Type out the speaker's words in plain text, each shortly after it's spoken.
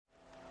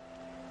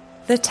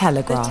The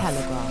Telegraph. The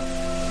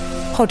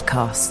Telegraph.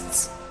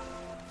 Podcasts.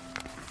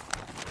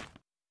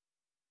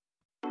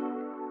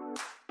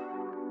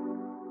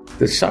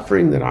 The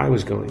suffering that I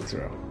was going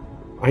through,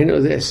 I know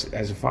this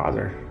as a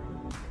father,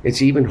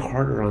 it's even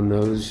harder on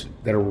those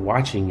that are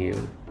watching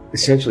you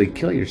essentially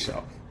kill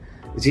yourself.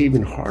 It's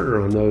even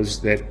harder on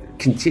those that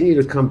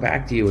continue to come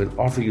back to you and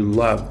offer you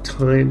love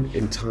time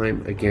and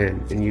time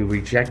again, and you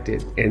reject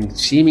it and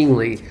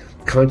seemingly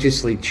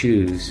consciously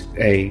choose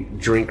a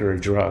drink or a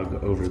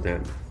drug over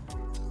them.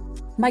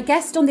 My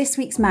guest on this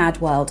week's Mad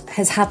World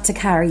has had to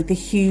carry the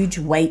huge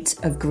weight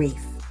of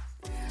grief.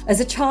 As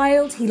a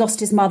child, he lost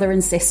his mother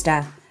and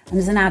sister, and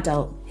as an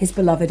adult, his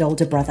beloved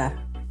older brother,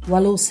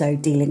 while also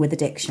dealing with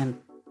addiction.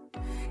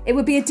 It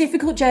would be a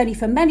difficult journey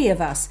for many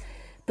of us,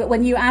 but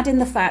when you add in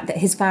the fact that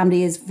his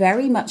family is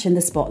very much in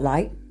the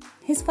spotlight,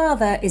 his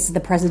father is the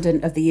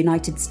President of the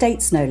United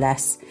States, no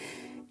less,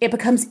 it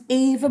becomes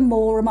even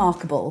more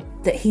remarkable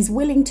that he's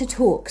willing to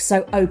talk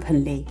so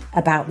openly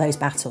about those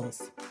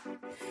battles.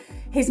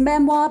 His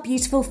memoir,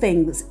 Beautiful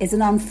Things, is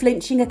an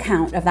unflinching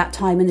account of that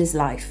time in his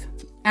life.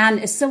 And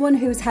as someone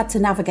who's had to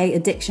navigate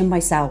addiction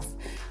myself,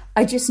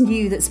 I just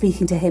knew that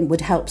speaking to him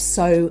would help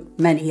so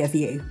many of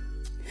you.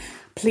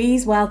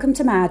 Please welcome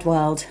to Mad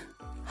World,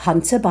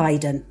 Hunter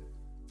Biden.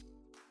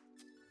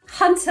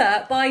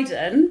 Hunter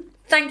Biden,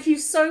 thank you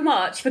so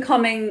much for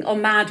coming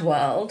on Mad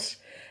World.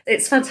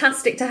 It's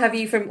fantastic to have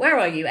you from, where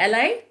are you,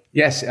 LA?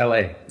 Yes,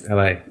 LA.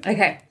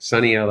 Okay.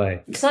 Sunny LA.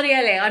 Sunny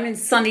LA. I'm in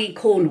sunny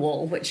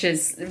Cornwall,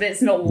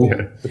 it's not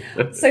warm.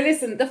 Yeah. So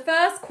listen, the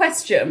first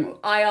question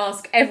I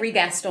ask every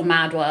guest on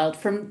Mad World,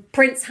 from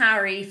Prince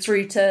Harry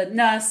through to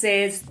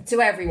nurses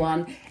to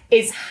everyone,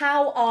 is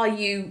how are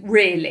you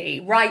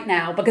really right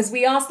now? Because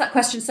we ask that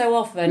question so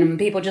often and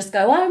people just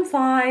go, I'm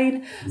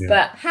fine. Yeah.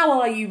 But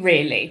how are you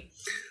really?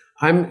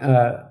 I'm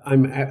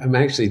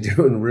actually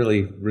doing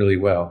really, really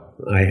well.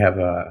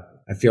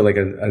 I feel like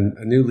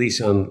a new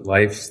lease on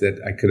life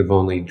that I could have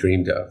only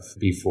dreamed of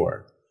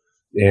before.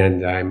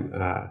 And I'm,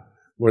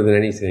 more than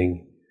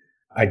anything,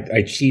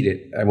 I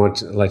cheated. I want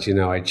to let you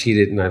know I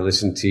cheated and I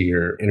listened to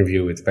your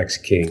interview with Vex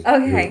King.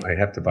 Okay. I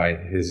have to buy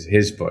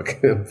his book,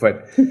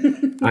 but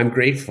I'm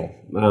grateful,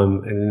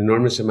 an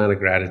enormous amount of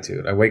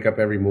gratitude. I wake up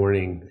every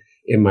morning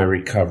in my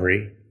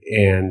recovery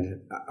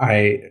and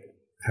I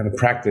have a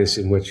practice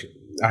in which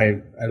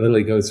I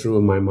literally go through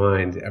in my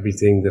mind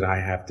everything that I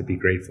have to be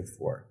grateful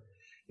for.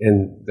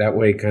 And that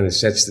way kind of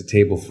sets the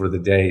table for the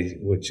day,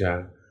 which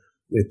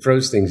it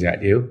throws things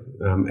at you,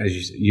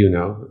 as you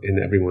know,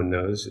 and everyone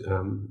knows,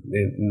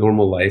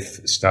 normal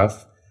life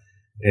stuff,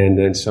 and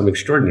then some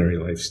extraordinary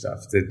life stuff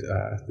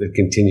that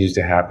continues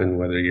to happen,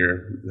 whether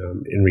you're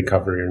in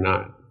recovery or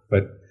not.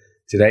 But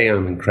today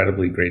I'm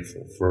incredibly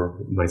grateful for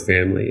my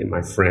family and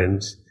my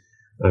friends.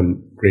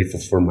 I'm grateful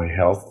for my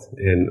health,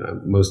 and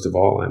most of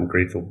all, I'm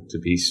grateful to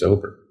be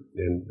sober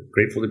and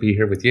grateful to be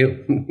here with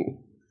you.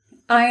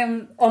 I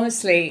am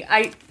honestly,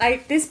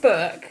 this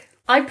book,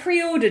 I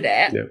pre-ordered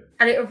it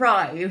and it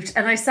arrived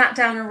and I sat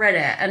down and read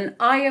it and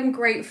I am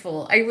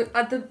grateful.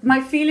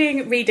 My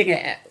feeling reading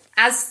it,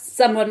 as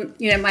someone,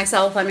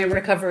 myself, I'm in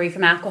recovery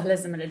from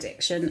alcoholism and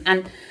addiction,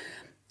 and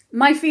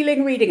my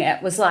feeling reading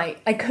it was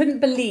like, I couldn't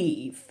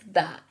believe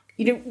that,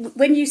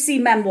 when you see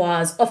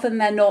memoirs, often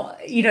they're not,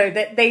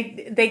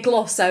 they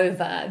gloss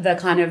over the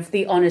kind of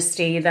the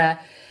honesty,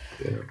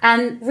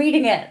 And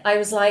reading it, I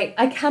was like,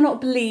 I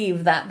cannot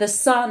believe that the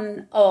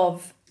son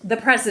of the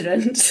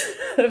president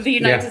of the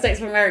United States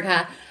of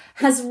America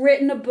has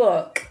written a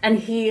book and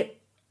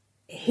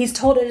he's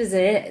told it as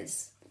it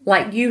is.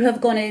 Like, you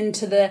have gone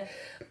into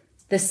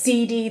the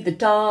seedy, the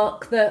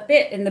dark, the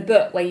bit in the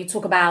book where you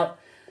talk about,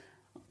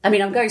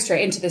 I'm going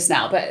straight into this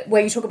now, but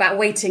where you talk about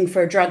waiting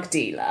for a drug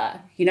dealer,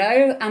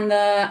 and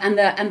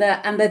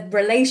the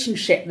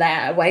relationship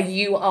there where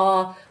you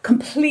are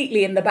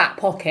completely in the back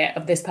pocket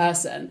of this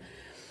person.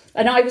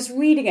 And I was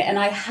reading it and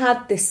I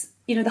had this,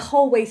 the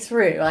whole way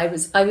through, I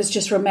was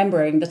just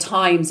remembering the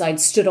times I'd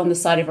stood on the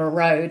side of a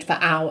road for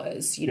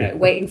hours,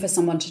 waiting for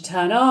someone to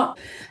turn up,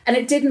 and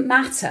it didn't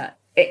matter.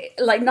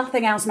 Like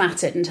nothing else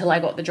mattered until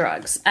I got the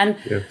drugs.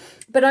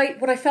 But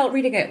what I felt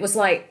reading it was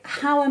like,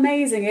 how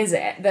amazing is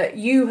it that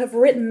you have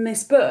written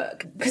this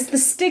book? Because the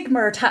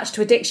stigma attached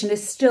to addiction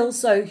is still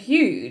so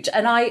huge.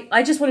 And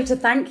I just wanted to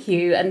thank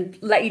you and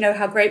let you know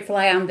how grateful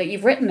I am that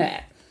you've written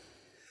it.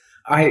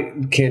 I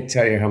can't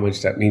tell you how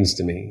much that means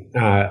to me.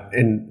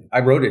 And I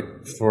wrote it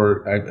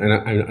and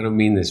I don't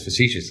mean this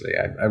facetiously.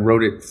 I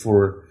wrote it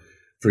for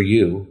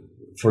you,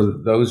 for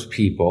those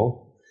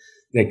people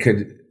that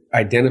could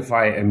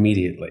identify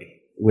immediately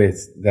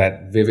with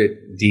that vivid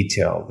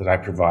detail that I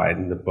provide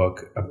in the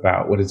book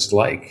about what it's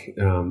like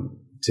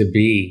to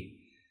be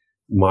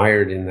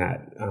mired in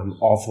that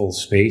awful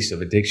space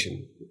of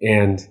addiction.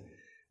 And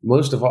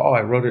most of all,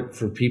 I wrote it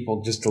for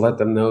people just to let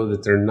them know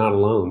that they're not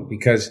alone,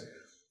 because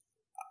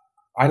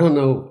I don't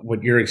know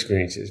what your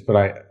experience is, but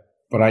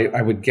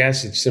I would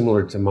guess it's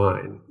similar to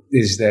mine,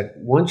 is that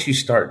once you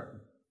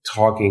start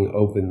talking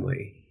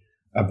openly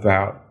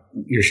about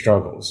your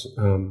struggles,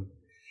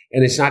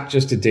 And it's not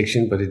just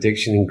addiction, but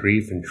addiction and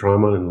grief and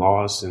trauma and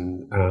loss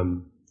and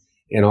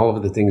all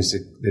of the things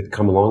that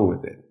come along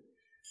with it.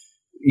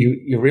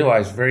 You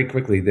realize very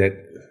quickly that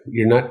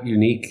you're not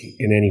unique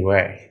in any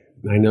way.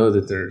 I know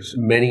that there's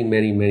many,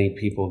 many, many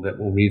people that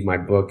will read my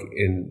book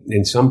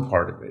in some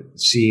part of it,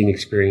 see an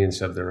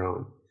experience of their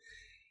own.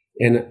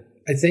 And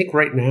I think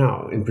right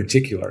now, in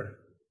particular,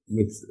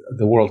 with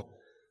the world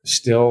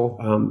still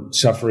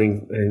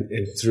suffering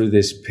and through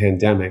this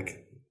pandemic,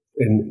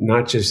 and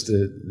not just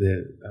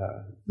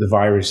the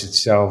virus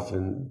itself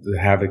and the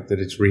havoc that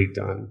it's wreaked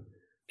on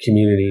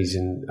communities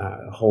and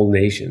whole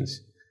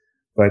nations,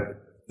 but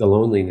the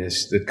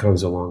loneliness that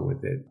comes along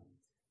with it,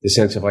 the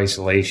sense of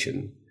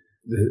isolation,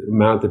 the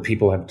amount that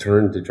people have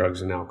turned to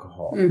drugs and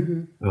alcohol,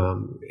 and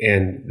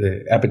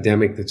the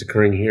epidemic that's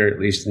occurring here, at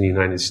least in the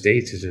United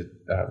States, as it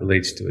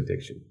relates to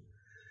addiction.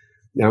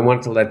 Now, I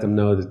want to let them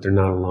know that they're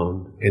not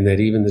alone, and that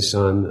even the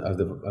son of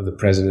the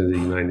President of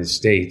the United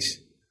States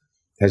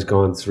has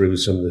gone through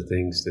some of the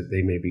things that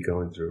they may be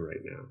going through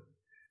right now.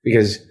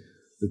 Because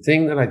the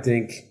thing that I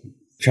think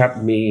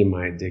trapped me in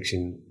my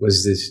addiction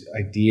was this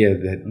idea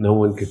that no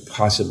one could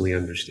possibly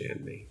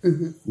understand me.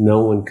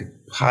 No one could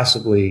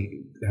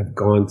possibly have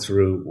gone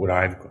through what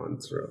I've gone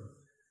through.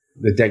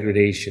 The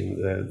degradation,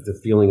 the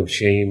feeling of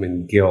shame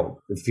and guilt,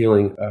 the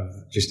feeling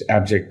of just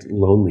abject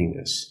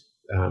loneliness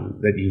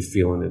that you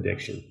feel in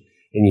addiction.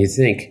 And you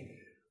think,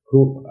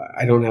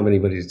 I don't have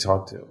anybody to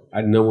talk to.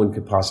 No one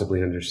could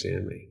possibly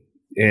understand me.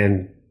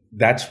 And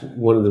that's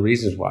one of the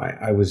reasons why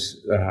I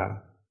was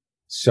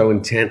so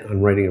intent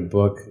on writing a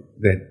book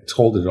that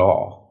told it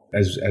all,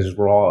 as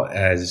raw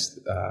as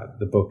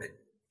the book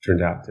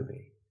turned out to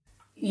be.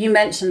 You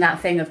mentioned that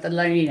thing of the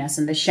loneliness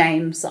and the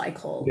shame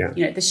cycle,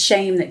 the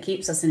shame that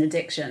keeps us in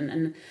addiction.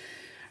 And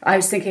I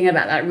was thinking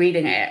about that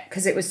reading it,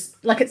 because it was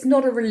like, it's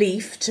not a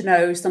relief to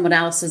know someone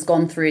else has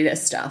gone through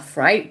this stuff,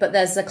 right? But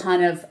there's a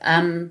kind of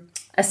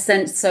a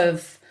sense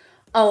of,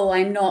 oh,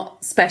 I'm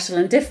not special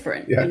and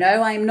different,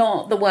 I'm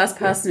not the worst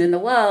person in the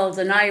world.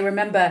 And I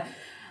remember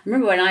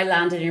when I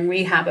landed in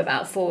rehab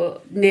about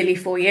nearly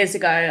 4 years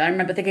ago, I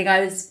remember thinking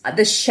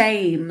the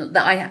shame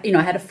that I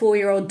had a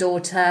 4-year-old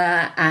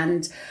daughter,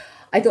 and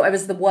I thought I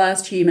was the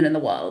worst human in the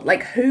world.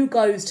 Like, who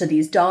goes to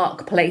these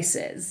dark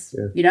places?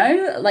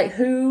 Like,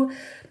 who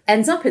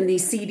ends up in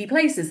these seedy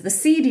places? The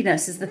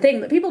seediness is the thing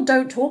that people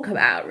don't talk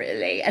about,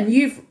 really. And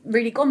you've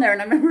really gone there.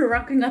 And I remember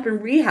rocking up in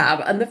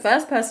rehab, and the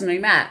first person I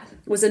met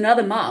was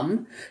another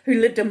mum who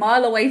lived a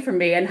mile away from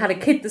me and had a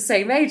kid the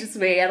same age as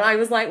me. And I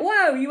was like,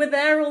 wow, you were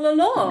there all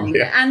along.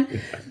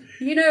 And,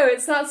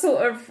 it's that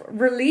sort of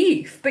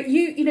relief. But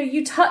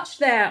you touched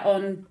there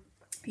on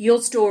your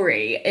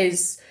story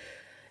is,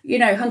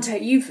 Hunter,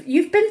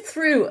 you've been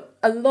through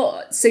a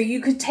lot. So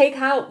you could take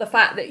out the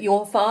fact that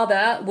your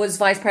father was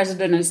vice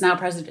president and is now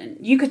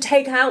president. You could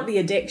take out the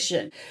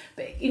addiction.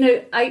 But,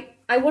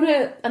 I want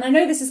to, and I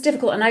know this is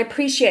difficult, and I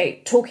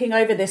appreciate talking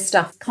over this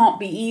stuff can't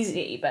be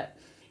easy, but,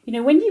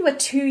 when you were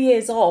 2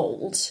 years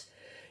old,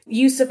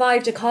 you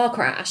survived a car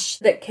crash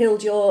that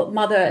killed your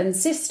mother and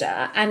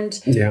sister. And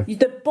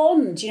the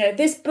bond,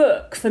 this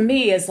book for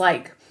me is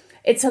like,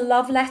 it's a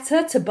love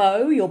letter to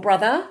Bo, your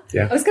brother.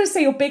 Yeah. I was going to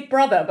say your big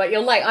brother, but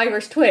you're like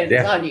Irish twins,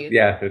 aren't you?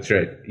 Yeah, that's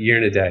right. Year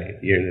and a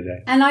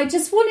day. And I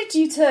just wanted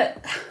you to,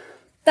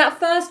 that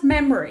first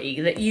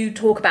memory that you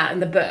talk about in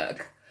the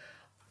book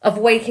of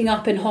waking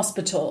up in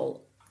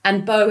hospital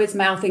and Bo is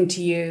mouthing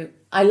to you,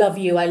 I love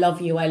you, I love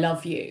you, I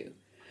love you.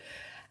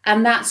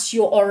 And that's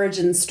your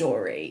origin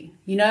story,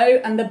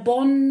 and the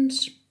bond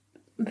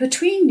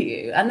between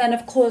you. And then,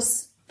 of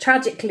course,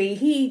 tragically,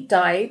 he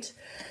died.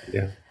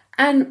 Yeah.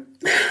 And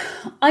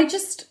I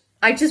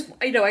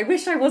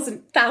wish I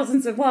wasn't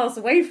thousands of miles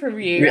away from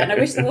you, and I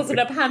wish there wasn't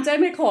a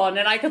pandemic on,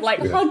 and I could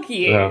hug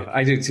you. Well,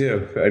 I do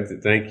too.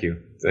 Thank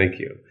you.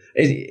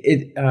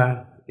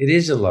 It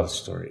is a love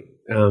story,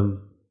 and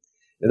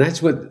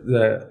that's what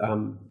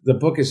the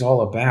book is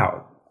all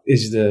about.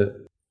 Is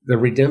the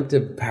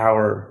redemptive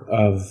power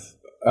of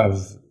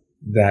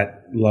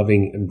that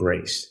loving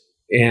embrace.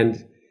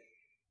 And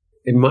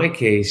in my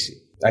case,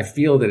 I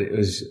feel that it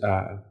was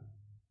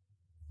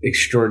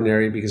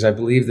extraordinary because I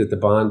believe that the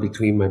bond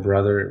between my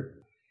brother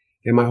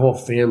and my whole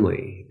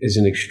family is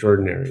an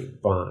extraordinary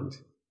bond.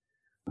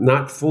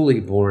 Not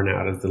fully born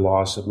out of the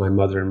loss of my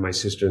mother and my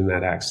sister in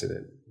that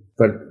accident,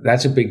 but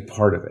that's a big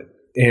part of it.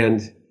 And,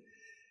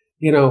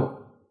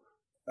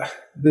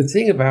 the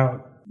thing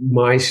about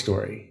my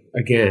story,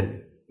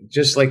 again,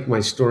 just like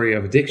my story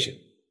of addiction,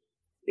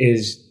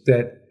 is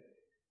that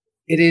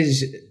it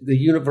is the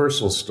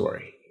universal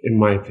story, in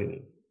my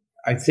opinion.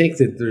 I think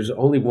that there's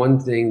only one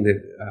thing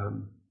that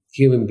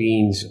human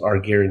beings are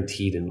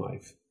guaranteed in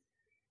life,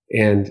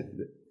 and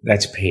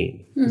that's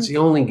pain. It's the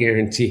only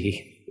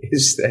guarantee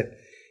is that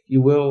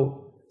you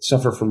will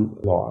suffer from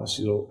loss.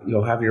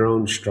 You'll have your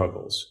own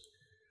struggles.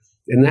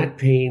 And that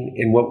pain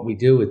and what we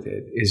do with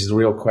it is the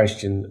real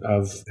question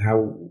of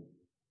how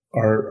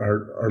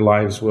our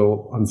lives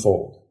will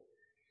unfold.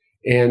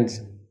 And,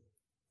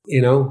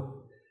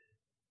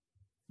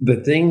 the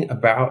thing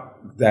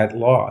about that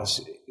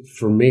loss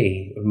for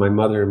me, of my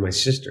mother and my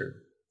sister,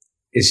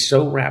 is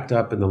so wrapped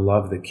up in the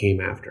love that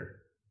came after.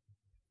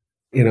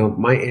 You know,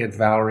 my Aunt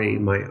Valerie,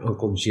 my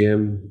Uncle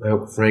Jim, my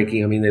Uncle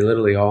Frankie, I mean, they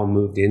literally all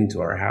moved into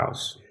our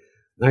house.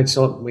 And I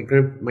saw my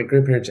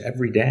grandparents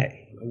every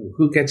day.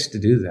 Who gets to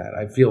do that?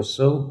 I feel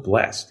so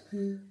blessed.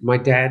 My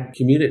dad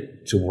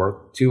commuted to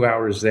work 2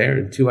 hours there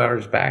and 2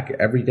 hours back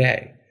every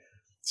day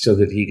so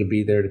that he could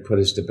be there to put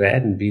us to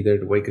bed and be there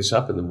to wake us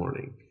up in the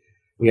morning.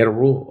 We had a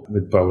rule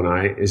with Bo and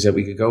I, is that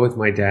we could go with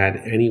my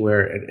dad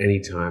anywhere at any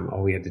time.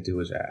 All we had to do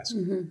was ask.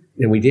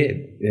 And we did.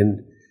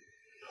 And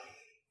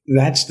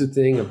that's the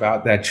thing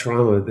about that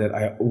trauma that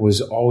I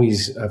was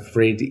always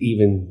afraid to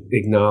even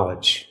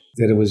acknowledge,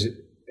 that it was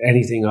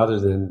anything other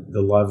than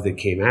the love that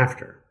came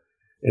after.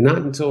 And not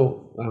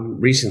until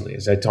recently,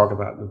 as I talk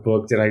about in the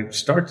book, did I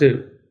start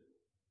to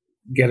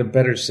get a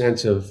better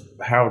sense of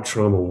how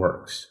trauma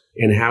works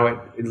and how it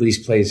at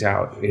least plays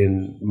out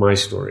in my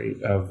story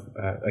of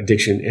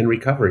addiction and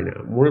recovery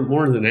now.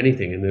 More than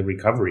anything in the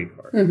recovery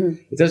part.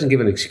 It doesn't give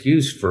an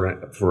excuse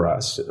for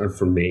us or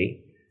for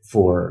me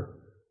for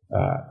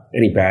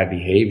any bad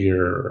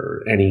behavior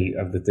or any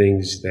of the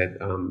things that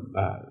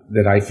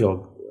that I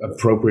feel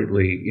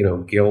appropriately,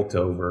 guilt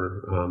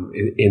over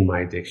in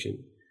my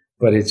addiction.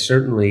 But it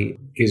certainly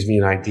gives me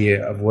an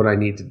idea of what I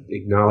need to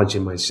acknowledge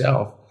in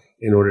myself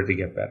in order to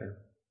get better.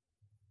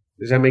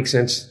 Does that make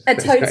sense? It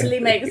totally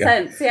makes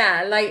sense.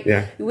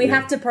 Yeah. We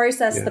have to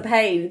process the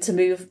pain to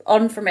move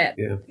on from it.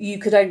 Yeah. You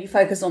could only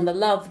focus on the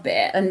love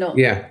bit and not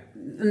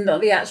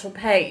the actual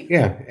pain.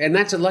 Yeah. And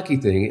that's a lucky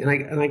thing.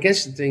 And I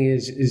guess the thing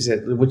is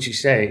that what you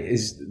say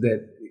is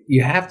that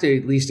you have to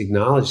at least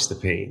acknowledge the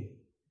pain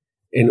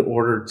in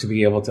order to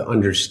be able to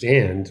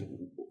understand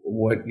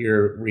what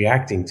you're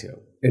reacting to.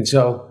 And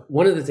so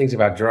one of the things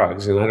about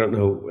drugs, and I don't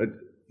know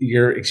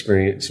your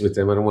experience with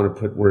them, I don't want to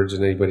put words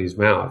in anybody's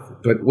mouth,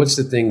 but what's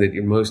the thing that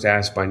you're most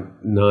asked by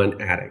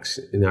non-addicts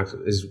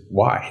is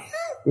why?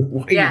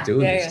 Why are you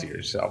doing this to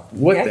yourself?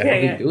 What the hell are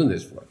you doing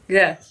this for?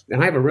 Yeah.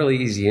 And I have a really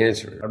easy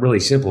answer, a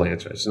really simple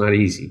answer. It's not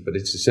easy, but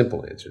it's a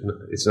simple answer.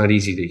 It's not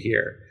easy to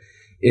hear.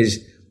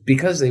 Is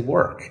because they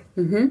work.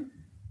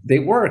 They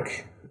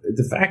work.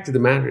 The fact of the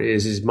matter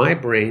is my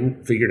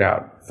brain figured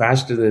out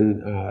faster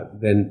than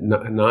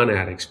a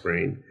non-addict's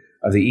brain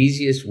of the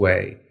easiest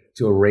way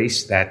to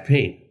erase that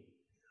pain.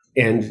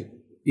 And,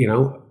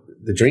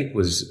 the drink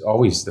was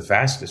always the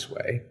fastest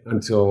way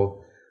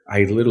until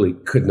I literally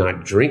could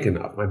not drink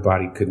enough. My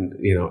body couldn't,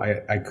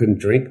 I couldn't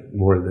drink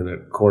more than a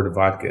quart of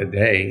vodka a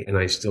day, and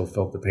I still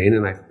felt the pain,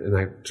 and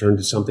I turned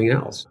to something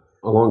else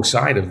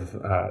alongside of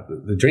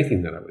the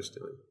drinking that I was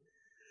doing.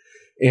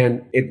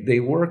 And they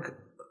work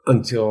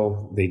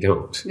until they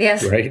don't.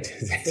 Yes. Right?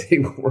 They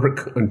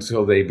work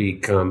until they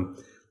become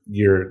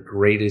your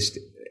greatest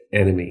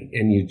enemy,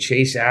 and you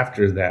chase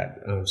after that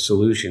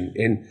solution.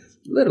 And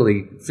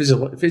literally,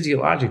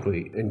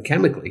 physiologically and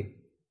chemically,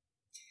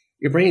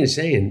 your brain is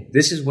saying,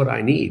 this is what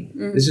I need.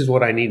 This is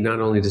what I need not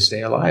only to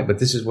stay alive, but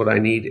this is what I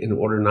need in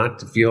order not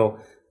to feel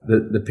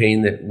the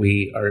pain that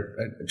we are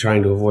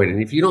trying to avoid.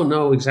 And if you don't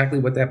know exactly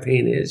what that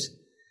pain is,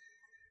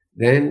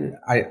 then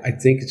I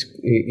think it's,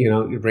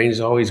 your brain is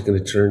always going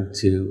to turn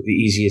to the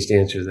easiest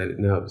answer that it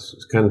knows.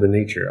 It's kind of the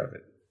nature of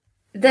it.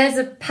 There's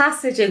a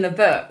passage in the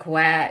book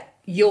where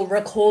you're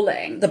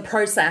recalling the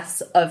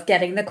process of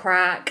getting the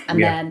crack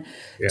and then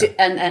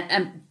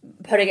and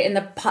putting it in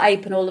the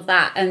pipe and all of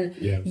that. And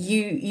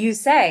you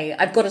say,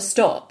 I've got to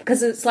stop,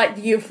 because it's like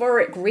the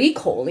euphoric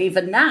recall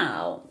even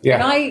now. Yeah.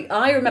 And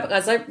I remember,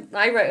 as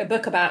I wrote a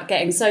book about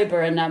getting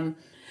sober, and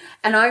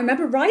I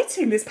remember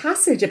writing this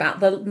passage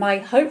about my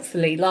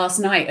hopefully last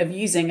night of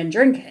using and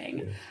drinking.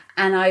 Yeah.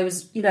 And I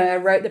was, I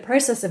wrote the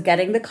process of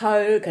getting the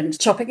Coke and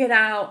chopping it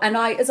out. And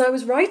as I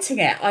was writing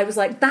it, I was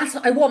like,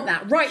 I want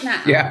that right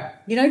now. Yeah.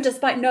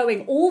 Despite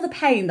knowing all the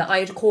pain that I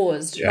had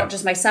caused, not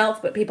just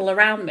myself, but people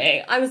around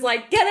me. I was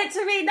like, get it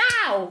to me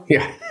now.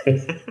 Yeah.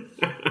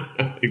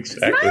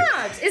 Exactly.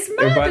 It's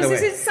mad.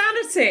 This is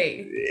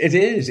insanity. It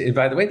is. And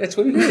by the way, that's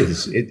what it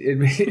is.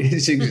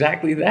 It's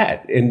exactly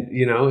that. And,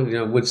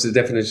 what's the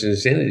definition of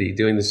insanity?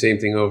 Doing the same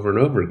thing over and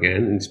over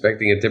again and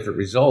expecting a different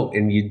result.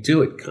 And you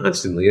do it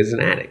constantly as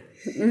an addict.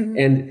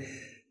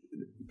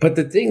 But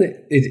the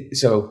thing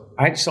so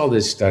I saw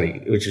this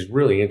study, which is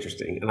really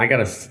interesting, and I got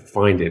to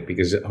find it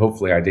because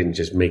hopefully I didn't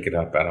just make it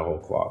up out of whole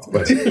cloth,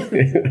 but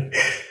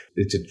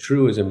it's a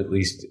truism, at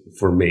least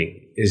for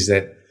me, is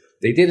that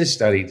they did a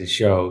study to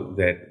show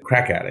that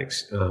crack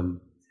addicts,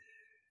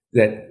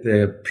 that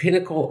the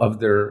pinnacle of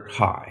their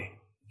high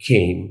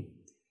came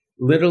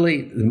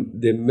literally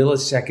the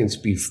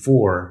milliseconds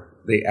before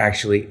they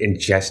actually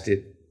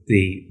ingested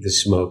the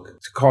smoke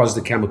to cause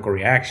the chemical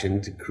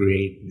reaction to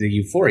create the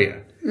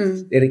euphoria.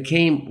 And it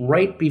came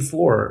right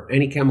before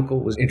any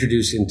chemical was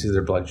introduced into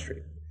their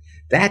bloodstream.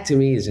 That to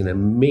me is an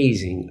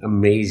amazing,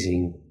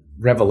 amazing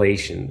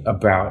revelation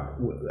about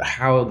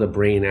how the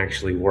brain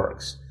actually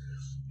works.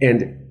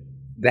 And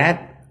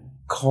that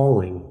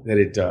calling that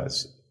it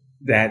does,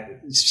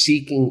 that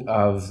seeking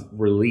of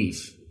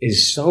relief,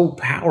 is so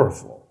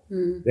powerful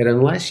that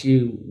unless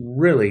you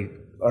really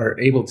are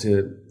able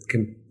to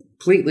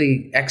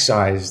completely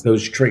excise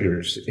those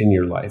triggers in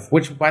your life,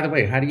 which, by the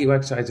way, how do you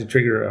excise the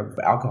trigger of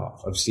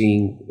alcohol, of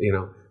seeing,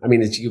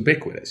 it's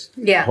ubiquitous.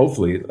 Yeah.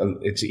 Hopefully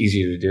it's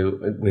easier to do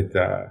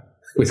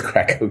with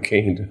crack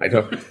cocaine. I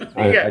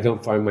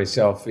don't find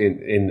myself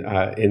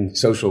in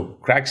social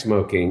crack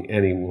smoking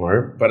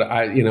anymore, but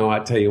I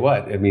tell you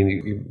what,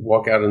 you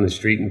walk out on the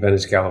street in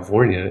Venice,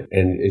 California,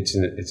 and it's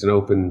an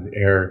open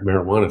air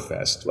marijuana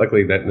fest.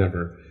 Luckily that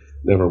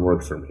never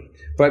worked for me.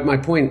 But my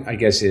point, I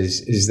guess,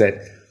 is that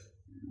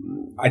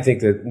I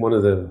think that one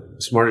of the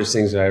smartest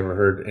things I ever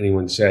heard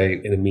anyone say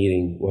in a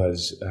meeting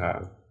was,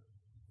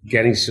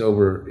 getting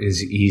sober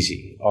is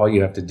easy. All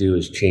you have to do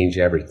is change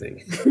everything.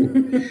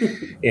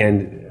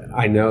 And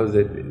I know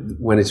that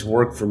when it's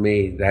worked for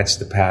me, that's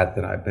the path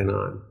that I've been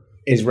on,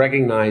 is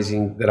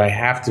recognizing that I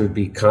have to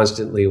be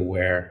constantly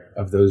aware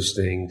of those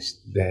things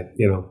that,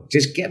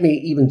 just get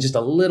me even just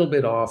a little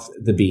bit off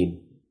the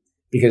beam.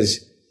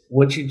 Because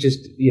once you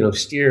just,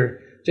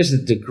 steer just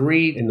a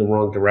degree in the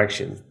wrong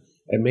direction,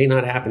 it may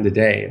not happen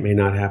today, it may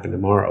not happen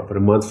tomorrow, but a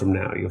month from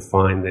now, you'll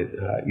find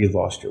that you've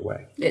lost your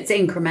way. It's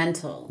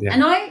incremental. Yeah.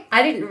 And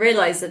I didn't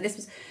realize that this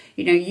was,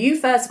 you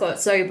first got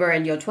sober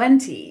in your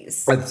 20s.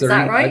 Is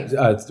that right?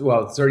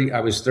 30. I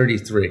was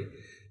 33.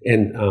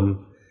 And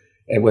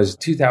it was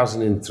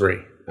 2003.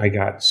 I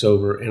got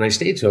sober, and I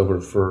stayed sober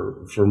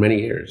for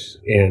many years.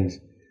 And,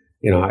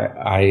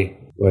 I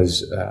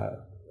was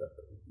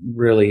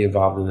really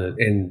involved in it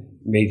and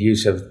made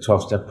use of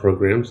 12-step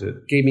programs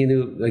that gave me a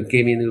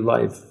new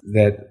life.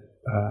 That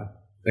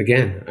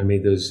again, I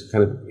made those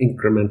kind of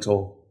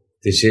incremental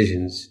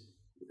decisions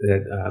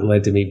that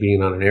led to me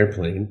being on an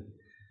airplane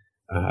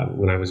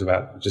when I was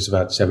just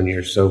about 7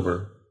 years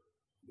sober.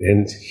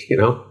 And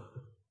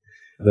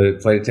the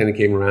flight attendant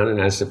came around and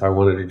asked if I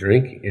wanted a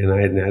drink, and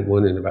I hadn't had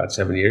one in about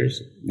 7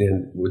 years.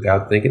 And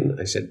without thinking,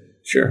 I said,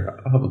 "Sure,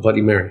 I'll have a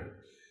Bloody Mary,"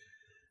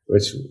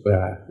 which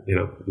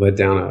led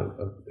down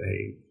a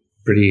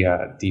pretty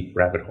deep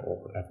rabbit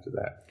hole after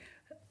that.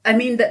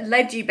 That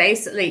led you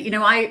basically,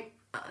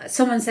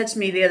 someone said to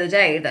me the other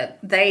day that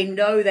they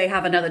know they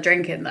have another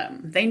drink in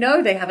them. They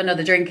know they have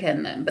another drink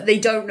in them, but they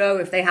don't know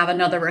if they have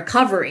another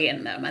recovery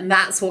in them. And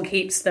that's what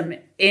keeps them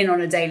in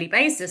on a daily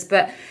basis.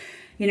 But,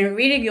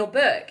 reading your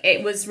book,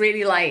 it was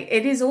really like,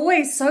 it is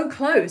always so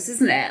close,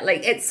 isn't it?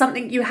 Like, it's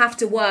something you have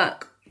to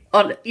work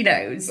on,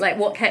 it's like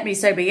what kept me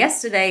sober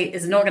yesterday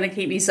is not going to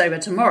keep me sober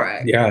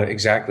tomorrow. Yeah,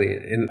 exactly.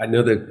 And I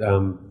know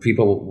that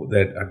people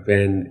that have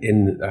been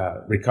in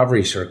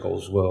recovery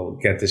circles will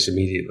get this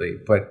immediately,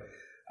 but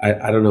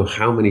I don't know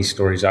how many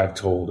stories I've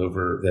told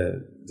over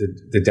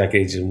the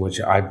decades in which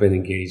I've been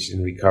engaged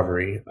in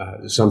recovery,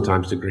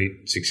 sometimes to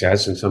great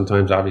success and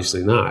sometimes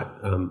obviously not,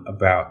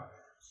 about,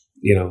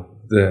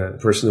 the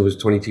person that was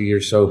 22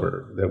 years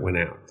sober that went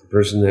out.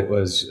 Person that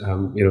was,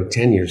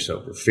 10 years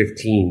sober,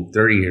 15,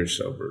 30 years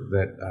sober,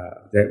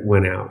 that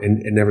went out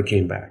and never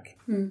came back.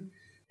 Mm.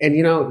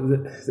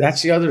 And,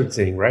 that's the other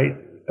thing, right,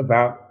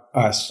 about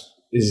us,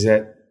 is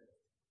that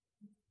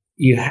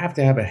you have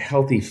to have a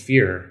healthy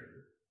fear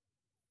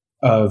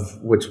of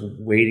what's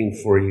waiting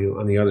for you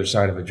on the other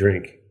side of a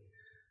drink.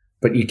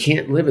 But you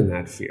can't live in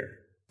that fear.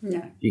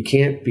 No. You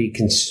can't be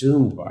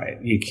consumed by it.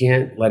 You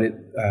can't let it,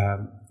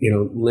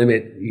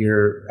 limit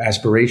your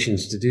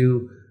aspirations to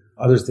do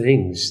other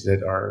things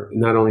that are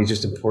not only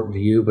just important to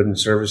you, but in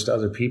service to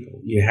other people.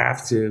 You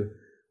have to,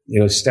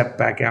 step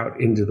back out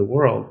into the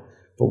world.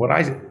 But what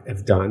I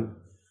have done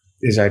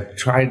is I've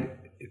tried.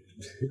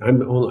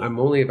 I'm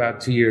only about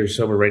 2 years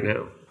sober right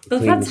now.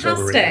 Well,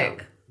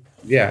 fantastic.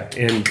 Yeah,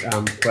 and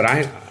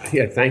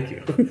thank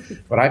you.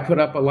 But I put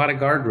up a lot of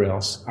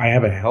guardrails. I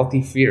have a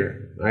healthy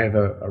fear. I have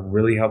a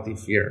really healthy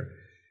fear,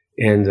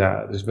 and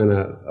there's been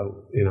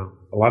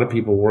a lot of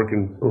people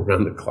working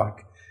around the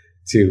clock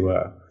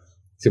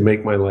to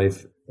make my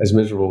life as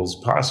miserable as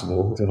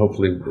possible, to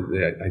hopefully,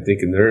 I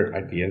think in their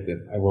idea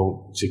that I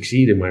won't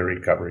succeed in my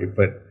recovery.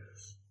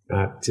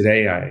 But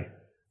today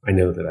I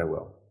know that I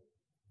will.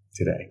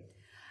 Today.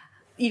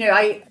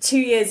 2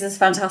 years is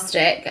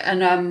fantastic.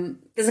 And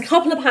there's a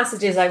couple of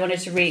passages I wanted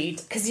to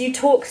read, because you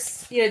talk,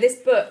 this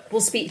book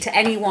will speak to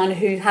anyone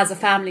who has a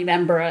family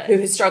member who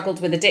has struggled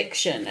with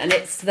addiction. And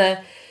it's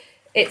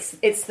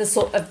the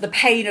sort of the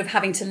pain of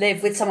having to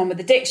live with someone with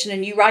addiction.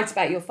 And you write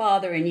about your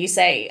father, and you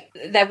say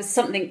there was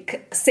something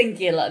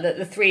singular that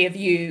the three of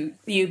you,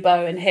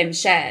 Bo, and him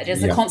shared.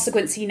 As a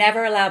consequence, he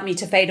never allowed me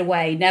to fade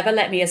away, never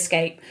let me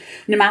escape,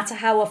 no matter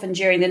how often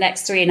during the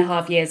next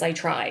 3.5 years I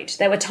tried.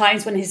 There were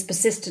times when his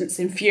persistence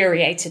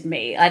infuriated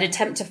me. I'd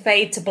attempt to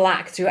fade to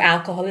black through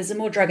alcoholism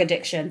or drug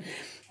addiction.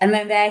 And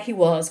then there he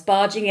was,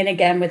 barging in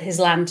again with his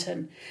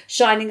lantern,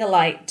 shining a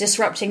light,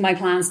 disrupting my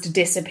plans to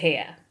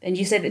disappear. And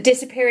you said that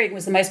disappearing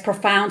was the most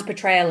profound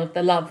portrayal of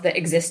the love that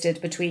existed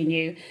between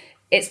you.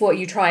 It's what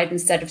you tried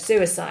instead of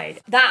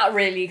suicide. That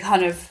really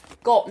kind of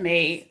got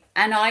me.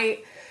 And I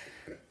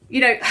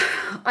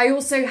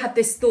also had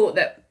this thought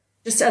that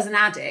just as an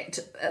addict,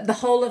 the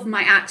whole of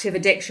my active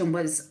addiction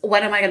was,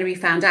 when am I going to be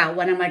found out?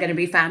 When am I going to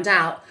be found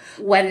out?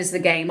 When is the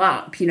game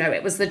up?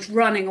 It was the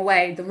running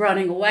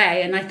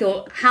away. And I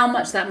thought how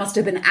much that must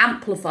have been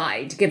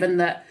amplified, given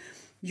that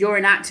you're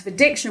in active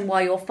addiction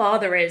while your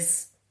father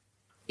is,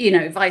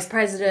 vice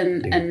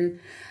president. Yeah. And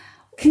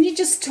can you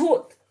just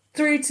talk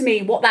through to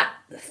me what that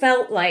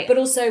felt like, but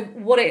also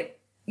what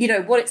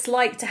it's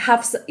like to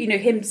have,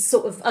 him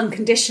sort of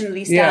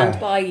unconditionally stand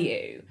by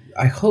you?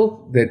 I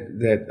hope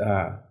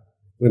that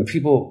when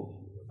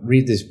people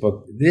read this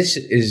book, this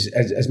is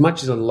as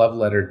much as a love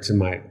letter to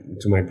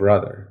my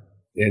brother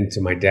and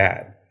to my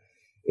dad.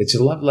 It's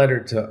a love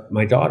letter to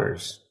my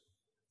daughters,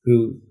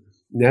 who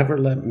never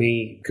let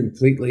me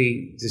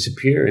completely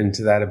disappear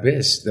into that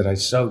abyss that I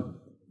so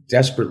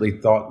desperately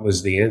thought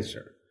was the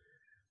answer.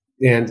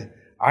 And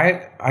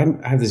I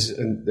have this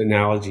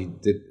analogy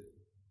that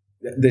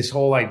this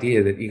whole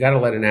idea that you got to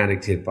let an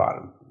addict hit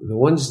bottom. The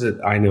ones that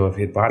I know have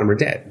hit bottom are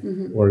dead,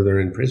 or they're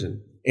in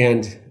prison.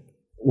 And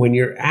when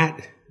you're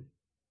at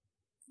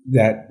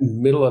that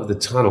middle of the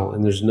tunnel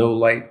and there's no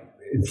light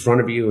in front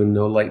of you and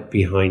no light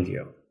behind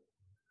you,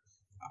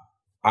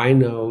 I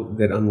know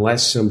that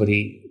unless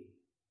somebody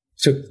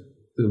took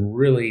the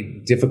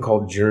really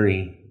difficult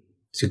journey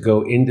to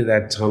go into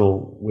that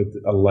tunnel with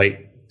a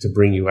light to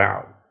bring you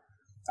out,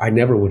 I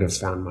never would have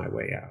found my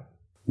way out.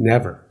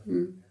 Never.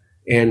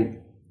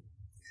 And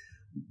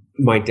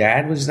my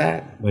dad was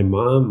that, my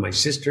mom, my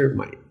sister,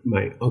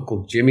 my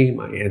Uncle Jimmy,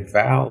 my Aunt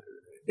Val,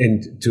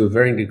 and to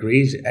varying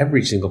degrees,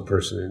 every single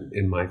person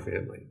in my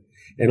family.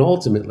 And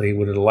ultimately,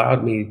 what it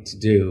allowed me to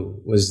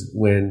do was,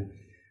 when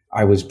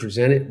I was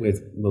presented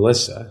with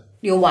Melissa,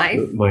 your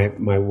wife,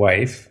 my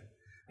wife,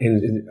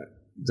 in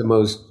the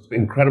most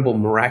incredible,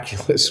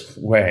 miraculous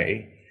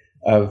way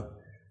of,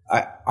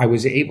 I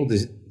was able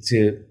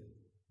to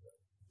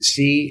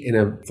see in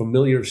a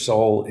familiar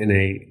soul in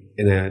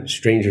a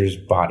stranger's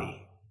body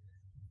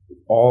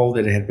all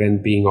that had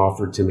been being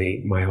offered to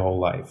me my whole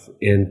life,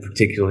 and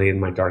particularly in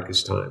my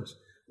darkest times,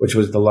 which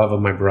was the love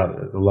of my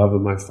brother, the love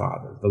of my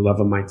father, the love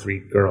of my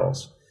 3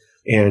 girls,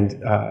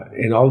 and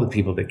all the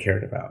people that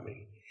cared about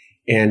me.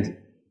 And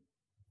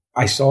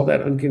I saw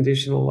that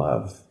unconditional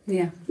love.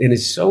 Yeah. And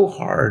it's so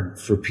hard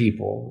for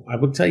people. I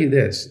will tell you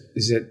this,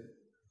 is that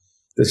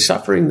the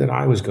suffering that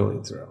I was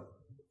going through,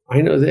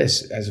 I know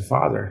this as a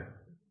father.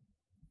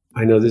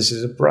 I know this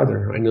as a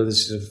brother. I know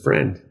this as a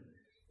friend.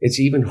 It's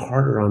even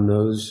harder on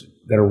those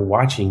that are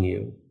watching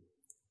you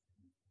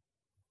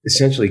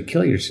essentially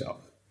kill yourself.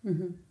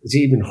 It's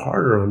even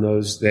harder on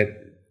those that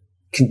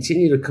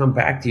continue to come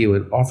back to you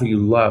and offer you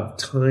love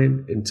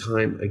time and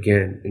time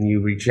again, and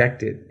you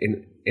reject it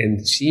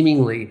and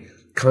seemingly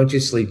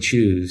consciously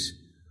choose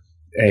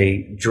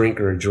a drink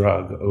or a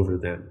drug over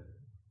them.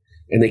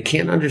 And they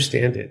can't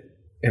understand it.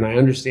 And I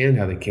understand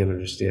how they can't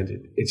understand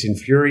it. It's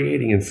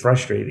infuriating and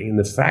frustrating. And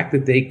the fact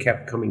that they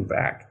kept coming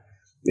back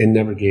and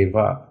never gave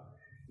up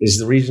is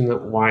the reason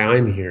why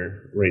I'm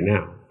here right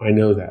now. I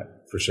know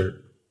that for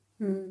certain.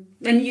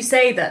 And you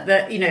say that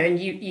and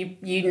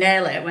you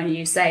nail it when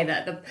you say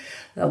that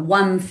the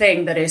one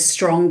thing that is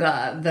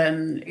stronger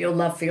than your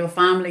love for your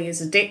family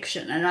is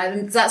addiction.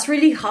 And that's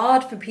really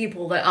hard for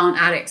people that aren't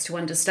addicts to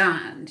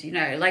understand.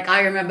 Like,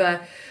 I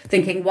remember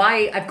thinking,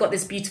 why, I've got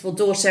this beautiful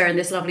daughter and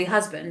this lovely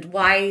husband,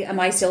 why am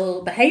I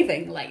still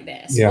behaving like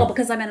this? Yeah. Well,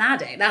 because I'm an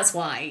addict. That's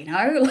why,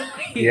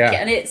 Yeah.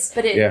 And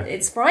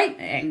it's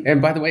frightening.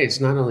 And by the way, it's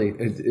not only,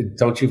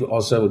 don't you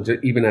also,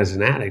 even as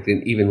an addict,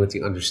 and even with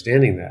the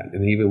understanding that,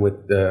 and even with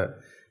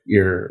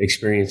your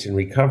experience in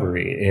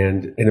recovery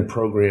and in a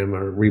program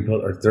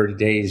or 30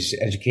 days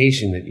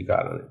education that you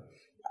got on it,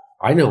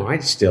 I know I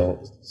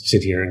still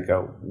sit here and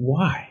go,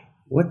 why?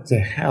 What the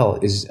hell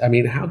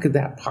how could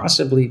that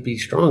possibly be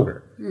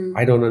stronger?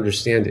 I don't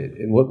understand it.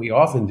 And what we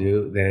often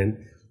do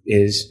then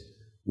is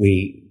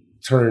we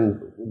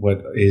turn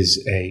what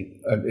is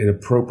an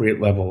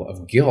appropriate level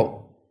of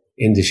guilt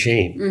into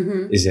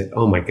shame. Is that,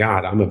 oh my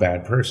God, I'm a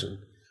bad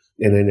person.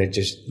 And then it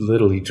just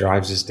literally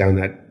drives us down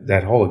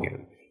that hole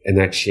again. And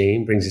that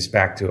shame brings us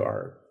back to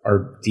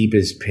our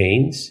deepest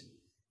pains.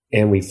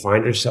 And we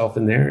find ourselves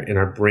in there, and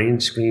our brain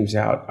screams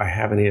out, I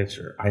have an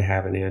answer. I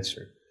have an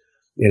answer.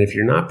 And if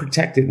you're not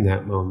protected in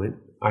that moment,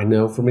 I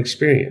know from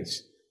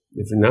experience,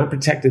 if you're not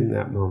protected in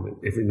that moment,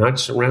 if you're not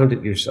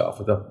surrounded yourself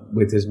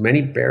with as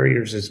many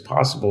barriers as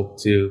possible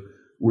to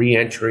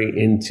re-entry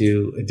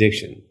into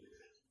addiction,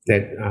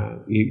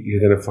 that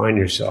you're going to find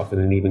yourself in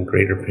an even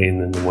greater pain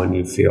than the one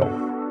you feel.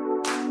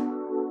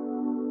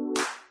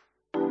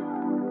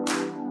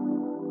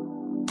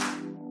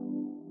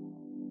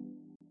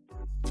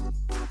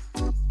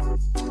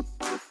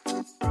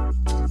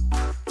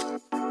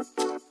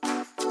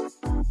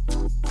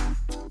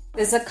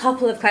 There's a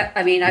couple of,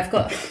 I've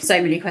got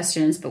so many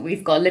questions, but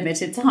we've got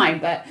limited time.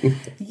 But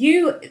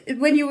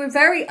when you were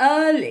very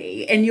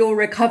early in your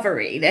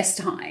recovery this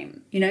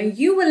time,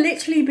 you were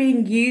literally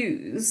being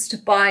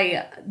used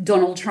by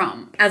Donald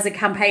Trump as a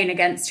campaign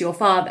against your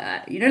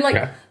father.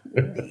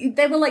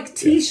 There were like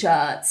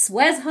T-shirts,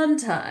 where's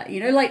Hunter?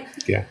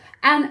 Yeah.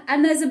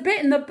 And there's a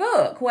bit in the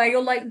book where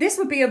you're like, this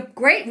would be a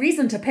great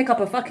reason to pick up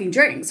a fucking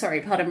drink. Sorry,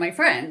 pardon my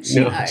French.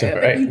 No, it's all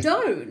right. But you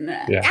don't.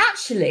 Yeah.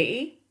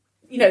 Actually,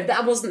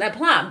 that wasn't their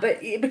plan,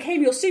 but it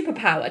became your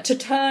superpower to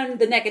turn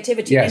the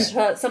negativity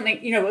into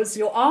something, it was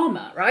your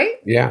armor, right?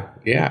 Yeah.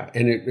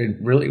 And it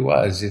really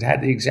was. It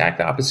had the exact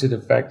opposite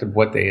effect of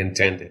what they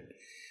intended.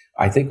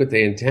 I think what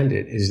they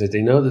intended is that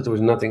they know that there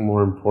was nothing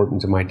more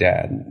important to my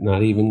dad,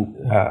 not even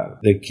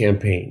the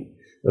campaign.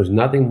 There was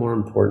nothing more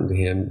important to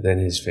him than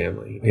his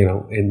family,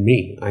 and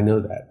me. I know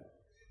that.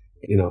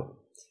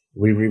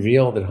 We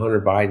revealed that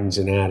Hunter Biden's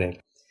an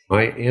addict.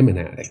 I am an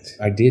addict.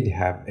 I did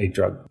have a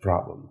drug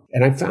problem.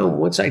 And I found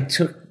once I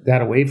took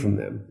that away from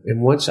them,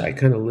 and once I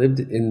kind of lived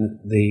in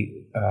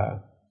the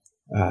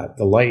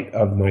light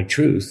of my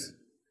truth,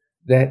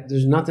 that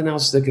there's nothing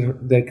else that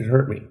could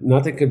hurt me.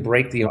 Nothing could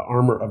break the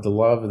armor of the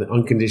love, the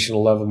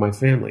unconditional love of my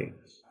family.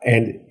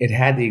 And it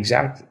had the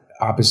exact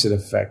opposite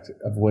effect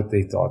of what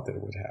they thought that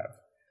it would have.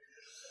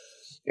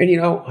 And,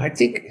 I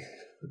think,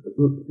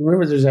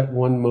 remember there's that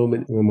one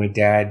moment when my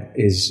dad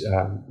is,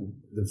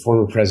 the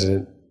former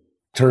president,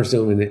 turns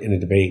to him in a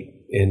debate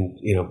and,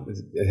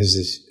 has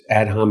this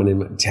ad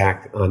hominem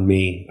attack on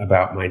me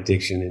about my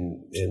addiction.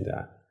 And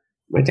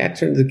my dad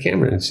turned to the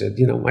camera and said,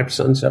 my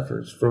son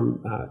suffers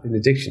from an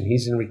addiction.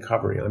 He's in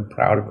recovery. I'm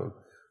proud of him.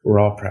 We're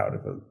all proud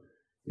of him,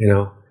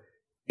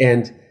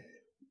 And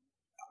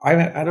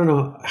I don't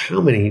know how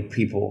many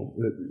people,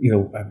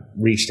 have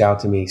reached out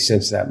to me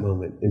since that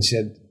moment and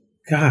said,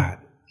 God,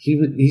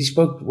 he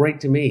spoke right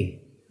to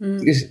me.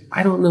 Because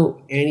I don't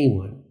know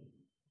anyone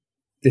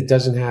that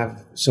doesn't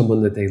have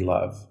someone that they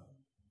love,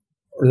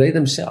 or they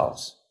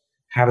themselves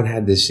haven't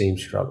had this same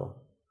struggle.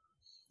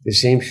 The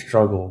same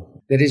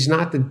struggle that is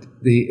not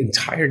the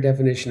entire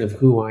definition of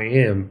who I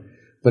am,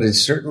 but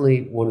it's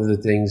certainly one of the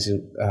things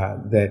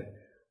that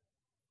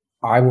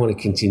I want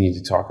to continue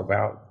to talk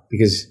about,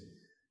 because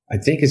I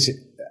think it's,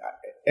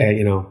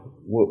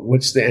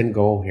 what's the end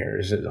goal here?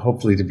 Is it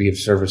hopefully to be of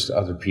service to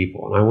other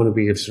people? And I want to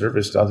be of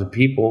service to other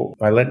people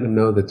by letting them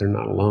know that they're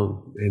not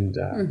alone.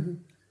 And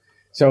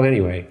so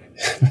anyway,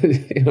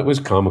 it was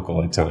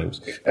comical at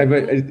times.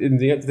 And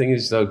the other thing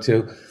is, though,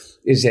 too,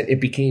 is that it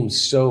became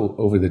so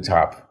over the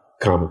top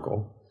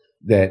comical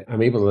that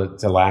I'm able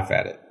to laugh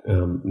at it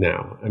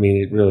now. I mean,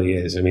 it really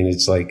is. I mean,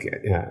 it's like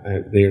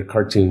they're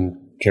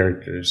cartoon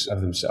characters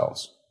of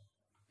themselves.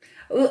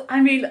 Well,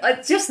 I mean,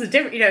 just the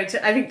different,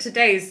 I think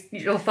today's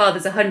your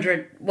father's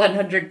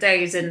 100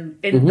 days in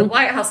the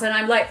White House, and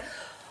I'm like,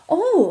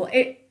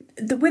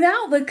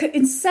 without the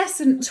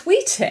incessant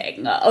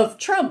tweeting of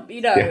Trump,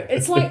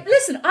 it's like,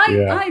 listen,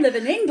 I live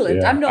in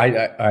England. Yeah. I'm not.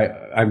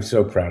 I'm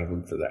so proud of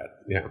him for that.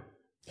 Yeah.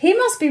 He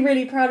must be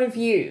really proud of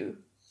you.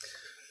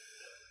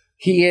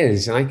 He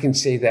is, and I can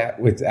say that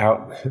with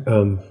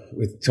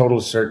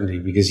total certainty,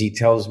 because he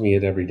tells me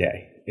it every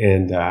day.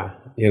 And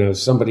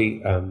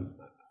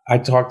I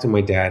talk to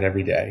my dad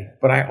every day,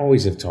 but I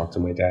always have talked to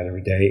my dad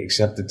every day,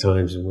 except the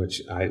times in which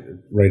I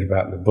write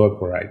about in the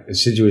book where I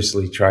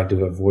assiduously tried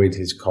to avoid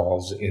his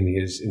calls and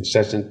his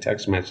incessant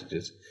text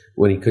messages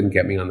when he couldn't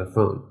get me on the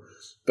phone.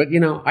 But,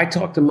 I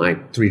talk to my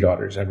 3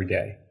 daughters every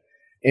day.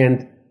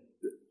 And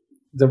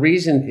the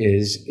reason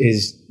is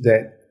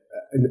that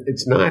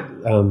it's not,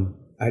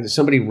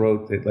 somebody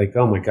wrote that, like,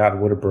 oh my God,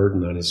 what a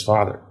burden on his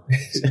father.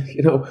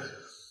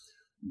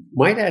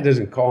 My dad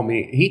doesn't call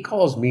me, he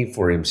calls me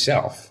for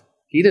himself.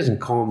 He doesn't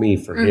call me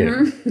for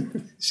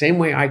him. Same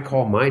way I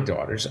call my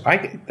daughters.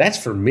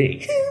 That's for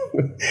me.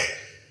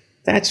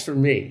 That's for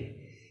me.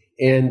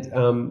 And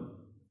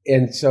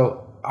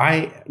so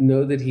I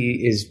know that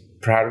he is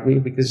proud of me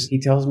because he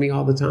tells me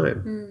all the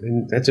time.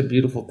 And that's a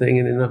beautiful thing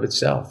in and of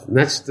itself. And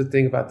that's the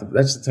thing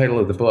that's the title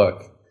of the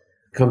book.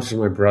 It comes from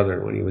my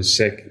brother when he was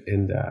sick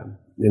and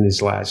in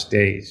his last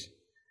days.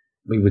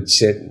 We would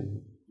sit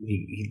and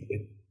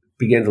he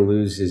began to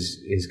lose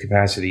his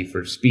capacity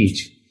for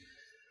speech.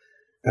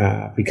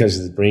 Because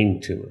of the brain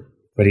tumor,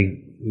 but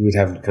he would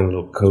have kind of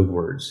little code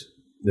words,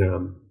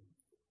 and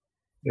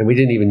we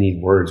didn't even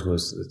need words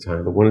most of the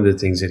time. But one of the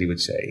things that he would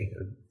say,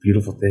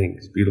 beautiful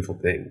things, beautiful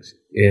things.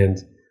 And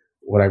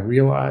what I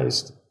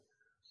realized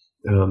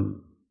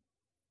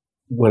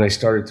when I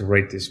started to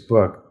write this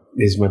book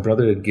is my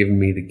brother had given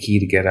me the key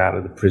to get out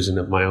of the prison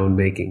of my own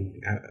making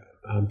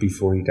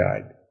before he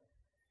died,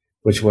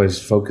 which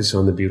was focus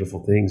on the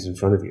beautiful things in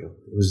front of you.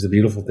 It was the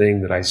beautiful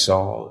thing that I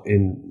saw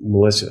in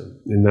Melissa,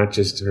 and not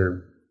just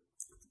her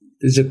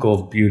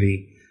physical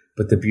beauty,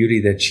 but the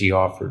beauty that she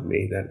offered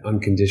me, that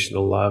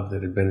unconditional love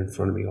that had been in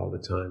front of me all the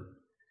time.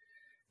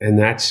 And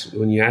that's,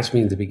 when you asked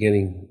me in the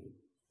beginning,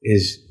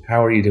 is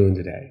how are you doing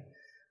today?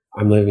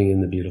 I'm living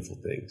in the beautiful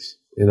things.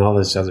 And all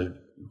this other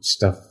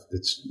stuff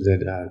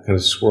that kind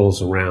of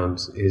swirls around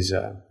is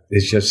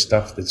just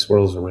stuff that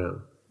swirls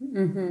around.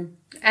 Mm-hmm.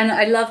 And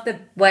I love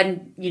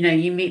when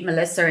you meet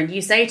Melissa and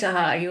you say to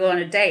her, you go on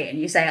a date and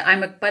you say,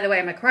 by the way,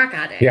 I'm a crack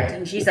addict. Yeah.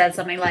 And she says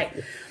something like,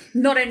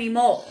 not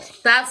anymore.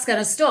 That's going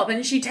to stop.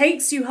 And she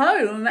takes you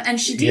home and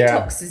she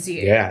detoxes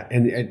you. Yeah.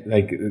 And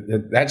like,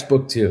 that's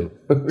book 2.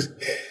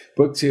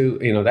 Book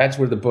 2, that's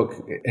where the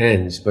book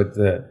ends. But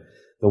the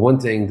the one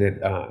thing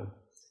that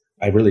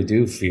I really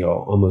do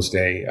feel almost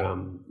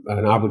an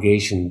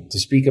obligation to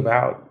speak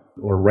about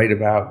or write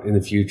about in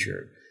the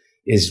future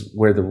is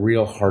where the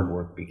real hard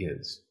work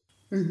begins.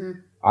 Mm-hmm.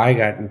 I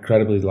got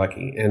incredibly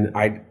lucky, and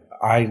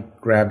I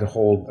grabbed a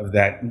hold of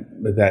that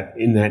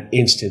in that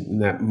instant, in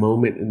that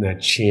moment, in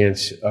that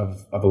chance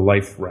of a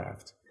life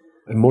raft,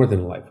 and more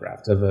than a life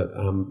raft,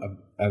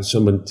 of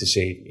someone to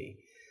save me,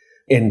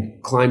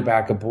 and climb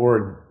back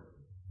aboard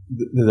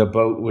the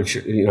boat, which,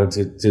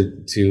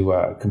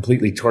 to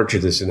completely torture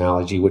this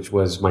analogy, which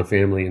was my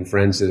family and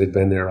friends that had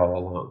been there all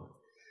along.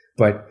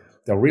 But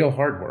the real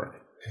hard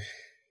work,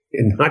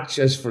 and not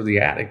just for the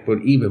addict,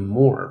 but even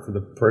more for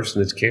the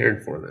person that's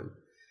caring for them.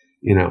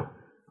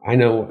 I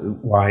know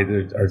why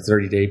there are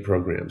 30-day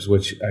programs,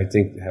 which I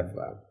think have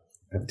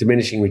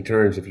diminishing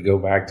returns if you go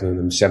back to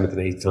them seventh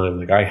and eighth time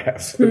like I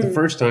have. But the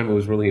first time it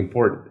was really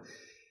important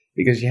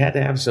because you had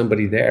to have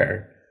somebody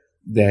there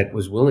that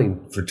was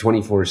willing for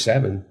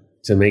 24/7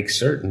 to make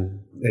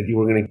certain that you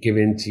were going to give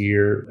in to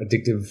your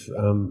addictive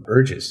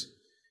urges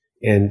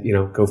and,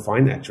 go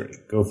find that drink,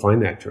 go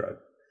find that drug.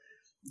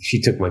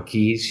 She took my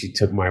keys. She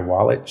took my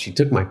wallet. She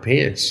took my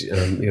pants. I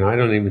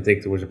don't even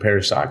think there was a pair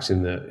of socks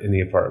in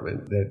the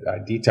apartment that I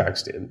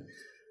detoxed in.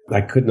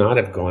 I could not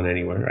have gone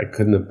anywhere. I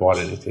couldn't have bought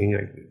anything.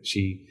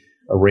 She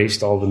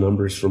erased all the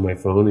numbers from my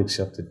phone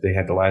except that they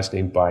had the last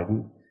name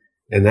Biden.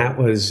 And that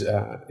was,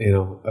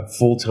 a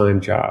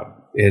full-time job.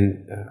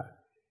 And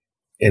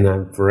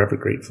I'm forever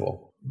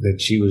grateful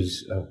that she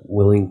was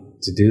willing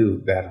to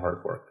do that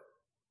hard work.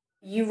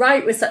 You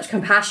write with such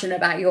compassion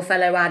about your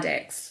fellow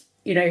addicts,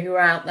 who are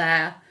out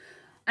there.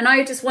 And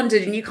I just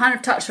wondered, and you kind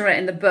of touched on it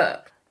in the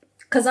book,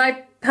 because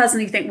I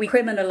personally think we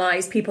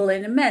criminalize people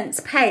in immense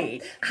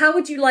pain. How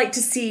would you like to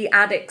see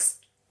addicts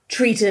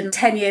treated in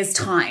 10 years'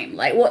 time?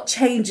 Like, what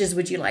changes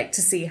would you like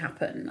to see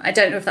happen? I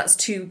don't know if that's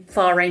too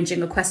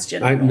far-ranging a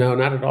question. No,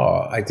 not at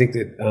all. I think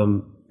that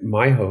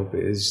my hope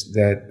is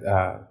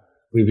that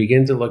we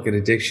begin to look at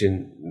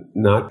addiction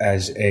not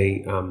as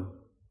a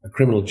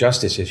criminal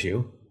justice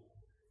issue,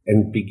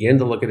 and begin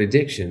to look at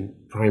addiction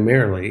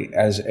primarily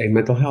as a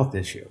mental health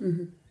issue.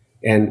 Mm-hmm.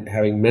 And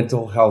having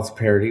mental health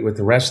parity with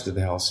the rest of the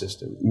health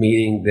system,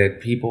 meaning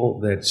that people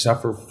that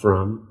suffer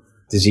from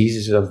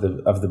diseases of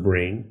the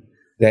brain,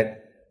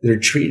 that they're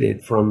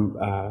treated from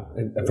a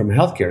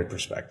healthcare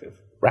perspective,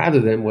 rather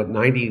than what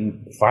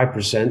 95%,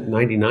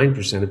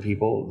 99% of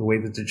people, the way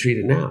that they're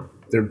treated now.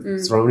 They're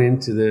thrown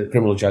into the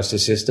criminal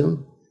justice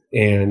system,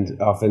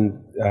 and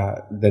often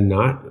than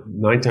not,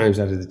 9 times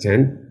out of the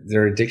 10,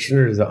 their addiction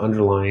or the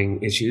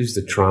underlying issues,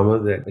 the trauma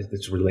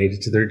that's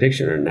related to their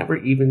addiction, are never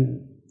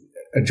even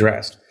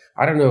addressed.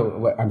 I don't know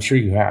what I'm sure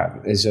you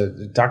have, is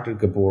Dr.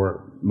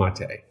 Gabor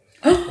Mate.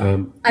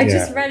 I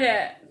just read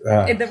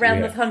it in the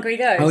realm of Hungry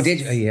Ghosts. Oh, did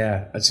you?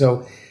 Yeah.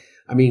 So,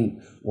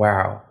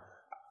 wow.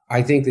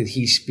 I think that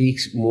he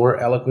speaks more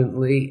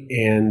eloquently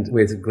and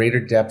with greater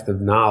depth of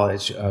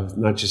knowledge of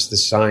not just the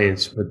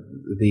science, but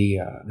the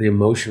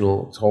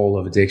emotional toll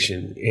of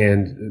addiction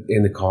and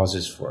the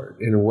causes for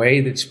it in a way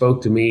that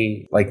spoke to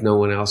me like no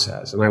one else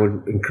has. And I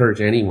would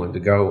encourage anyone to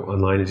go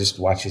online and just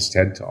watch his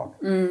TED Talk.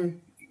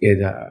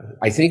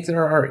 I think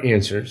there are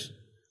answers,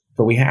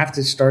 but we have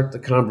to start the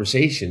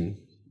conversation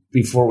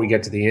before we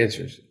get to the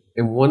answers.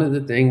 And one of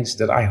the things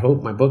that I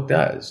hope my book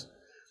does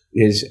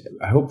is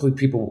hopefully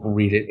people will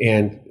read it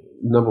and,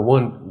 number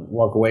one,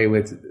 walk away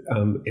with,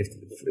 if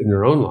in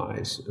their own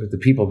lives, with the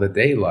people that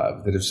they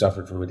love that have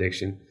suffered from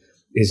addiction,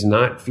 is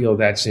not feel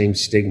that same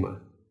stigma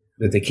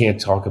that they can't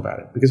talk about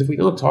it. Because if we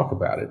don't talk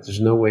about it, there's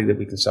no way that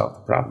we can solve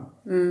the problem.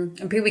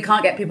 And we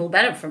can't get people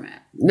better from it.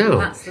 No.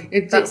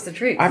 That's the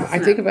truth. I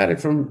think about it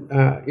from,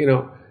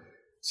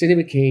 Cindy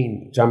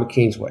McCain, John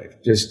McCain's wife,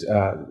 just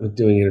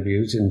doing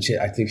interviews, and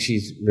I think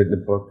she's written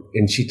a book,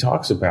 and she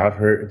talks about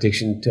her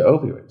addiction to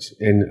opioids.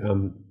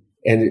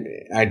 And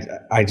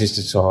I just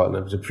saw it, and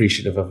I was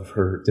appreciative of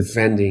her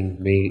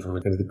defending me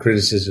from kind of the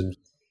criticism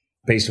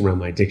based around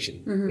my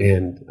addiction. Mm-hmm.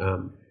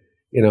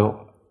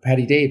 And,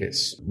 Patty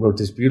Davis wrote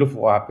this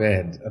beautiful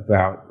op-ed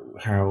about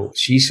how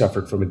she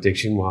suffered from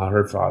addiction while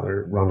her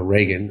father, Ronald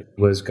Reagan,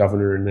 was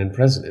governor and then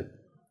president,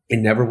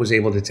 and never was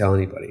able to tell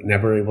anybody,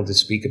 never able to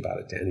speak about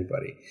it to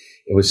anybody.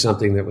 It was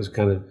something that was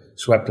kind of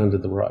swept under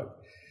the rug.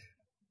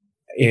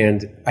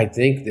 And I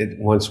think that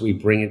once we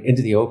bring it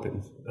into the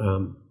open,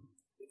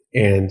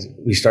 and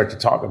we start to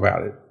talk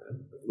about it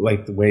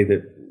like the way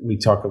that we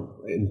talk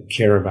and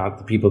care about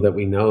the people that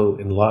we know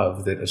and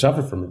love that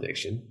suffer from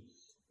addiction,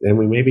 then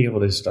we may be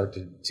able to start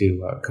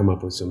to come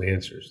up with some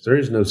answers. There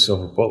is no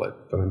silver bullet,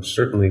 but I'm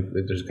certainly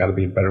that there's got to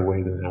be a better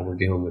way than how we're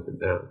dealing with it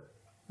now.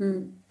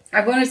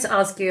 I wanted to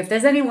ask you if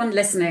there's anyone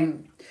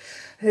listening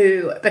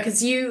who,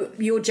 because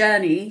your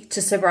journey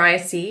to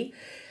sobriety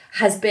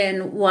has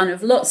been one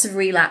of lots of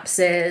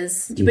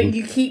relapses, but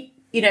you keep,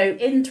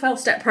 in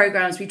 12-step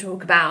programs we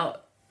talk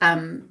about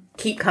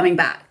keep coming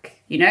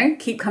back,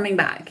 keep coming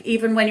back,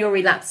 even when you're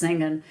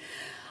relapsing. And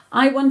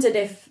I wondered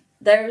if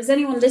there is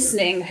anyone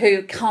listening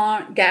who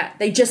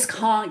they just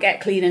can't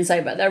get clean and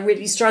sober. They're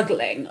really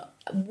struggling.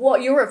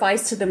 What your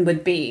advice to them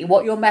would be,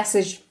 what your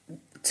message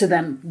to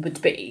them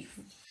would be?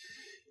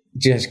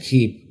 Just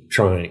keep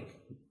trying.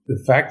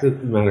 The fact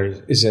of the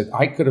matter is that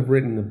I could have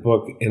written a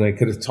book and I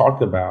could have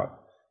talked about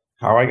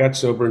how I got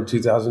sober in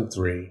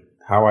 2003,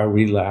 how I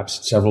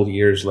relapsed several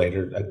years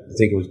later. I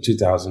think it was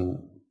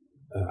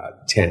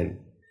 2010.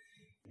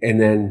 And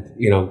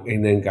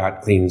then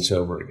got clean and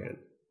sober again.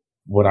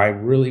 What I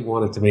really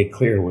wanted to make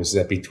clear was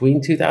that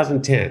between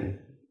 2010,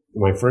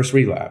 my first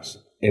relapse,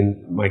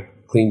 and my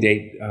clean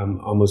date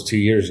almost 2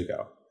 years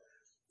ago,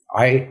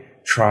 I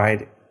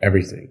tried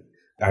everything.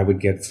 I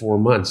would get 4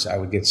 months. I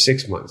would get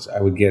 6 months.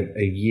 I would get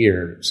a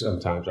year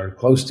sometimes, or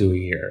close to a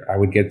year. I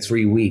would get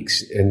 3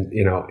 weeks. And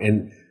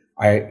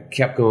I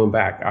kept going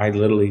back. I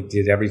literally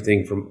did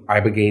everything from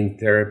Ibogaine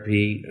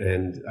therapy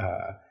and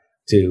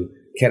to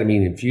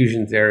ketamine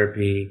infusion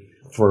therapy.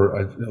 For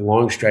a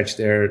long stretch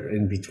there,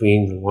 in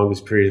between the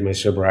longest period of my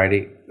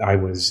sobriety, I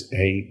was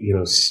a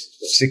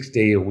 6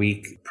 day a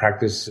week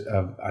practice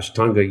of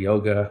Ashtanga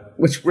yoga,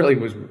 which really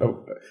was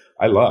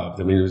I loved.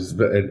 I mean, it was,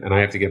 and I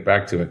have to get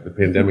back to it. The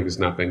pandemic has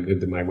not been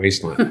good to my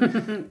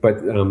waistline,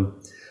 but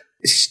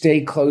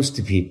stay close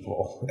to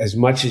people as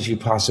much as you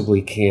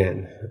possibly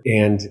can,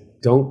 and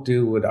don't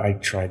do what I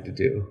tried to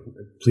do.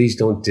 Please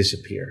don't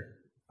disappear.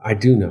 I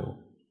do know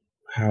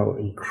how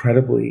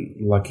incredibly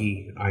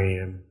lucky I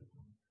am.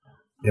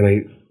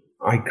 And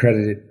I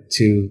credit it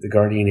to the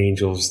guardian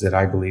angels that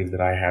I believe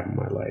that I have in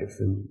my life,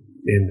 and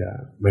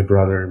my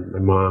brother, my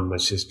mom, my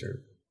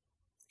sister,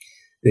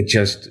 that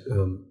just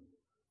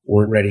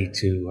weren't ready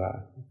to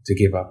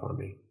give up on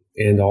me,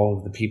 and all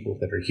of the people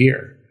that are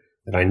here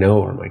that I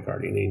know are my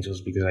guardian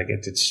angels because I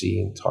get to see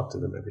and talk to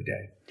them every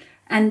day.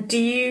 And do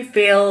you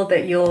feel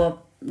that your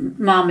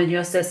mom and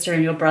your sister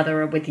and your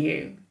brother are with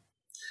you?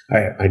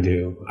 I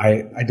do.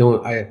 I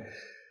know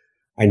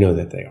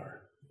that they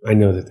are. I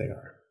know that they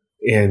are.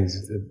 And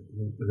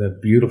the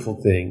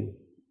beautiful thing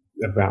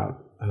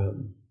about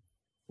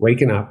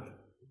waking up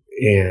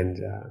and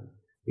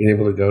being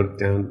able to go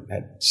down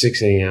at 6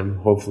 a.m.,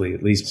 hopefully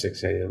at least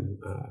 6 a.m.,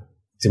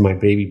 to my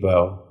baby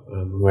Bo,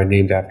 who I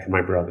named after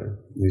my brother,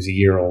 who's a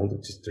year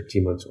old, just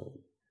 13 months old,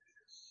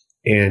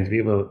 and to be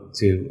able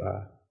to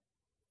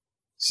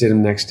sit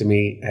him next to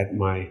me at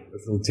my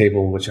little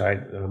table in which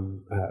I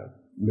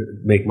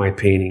make my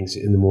paintings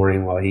in the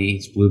morning while he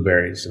eats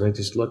blueberries. And I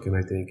just look and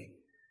I think,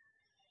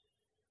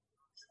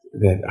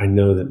 that I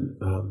know that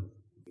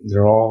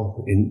they're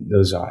all in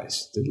those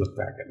eyes that look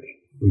back at me.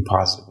 I'm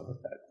positive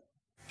about that.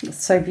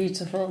 It's so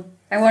beautiful.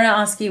 I want to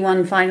ask you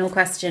one final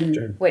question,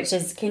 sure. Which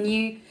is, can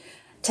you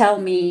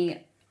tell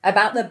me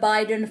about the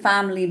Biden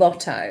family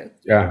motto?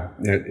 Yeah,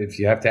 if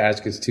you have to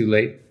ask, it's too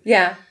late.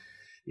 Yeah.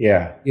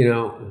 Yeah,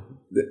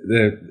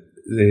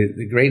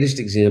 the greatest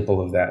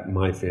example of that in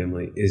my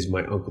family is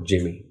my Uncle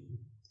Jimmy.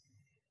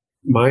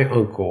 My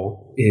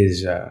uncle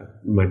is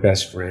my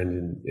best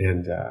friend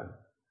and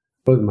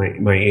both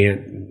my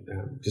aunt,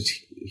 just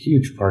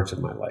huge parts of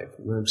my life.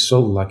 And I'm so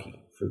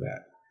lucky for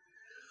that.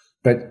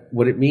 But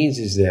what it means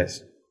is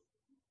this,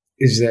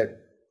 is that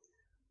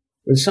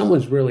when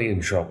someone's really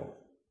in trouble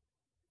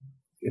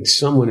and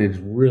someone is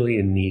really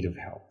in need of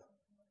help,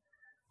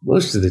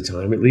 most of the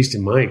time, at least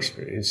in my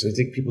experience, I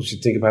think people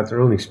should think about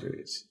their own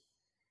experience.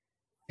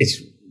 It's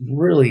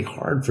really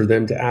hard for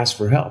them to ask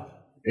for help,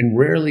 and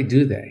rarely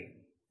do they,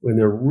 when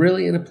they're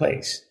really in a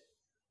place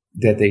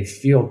that they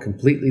feel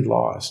completely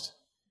lost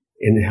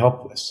and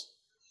helpless.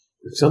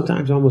 It's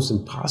sometimes almost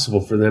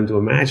impossible for them to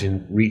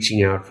imagine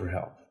reaching out for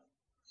help.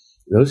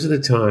 Those are the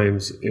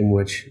times in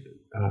which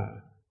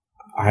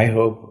I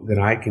hope that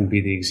I can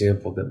be the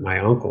example that my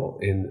uncle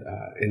and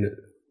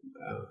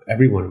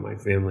everyone in my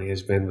family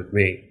has been with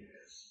me,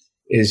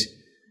 is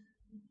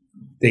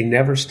they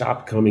never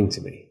stopped coming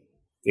to me.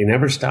 They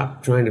never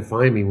stopped trying to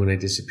find me when I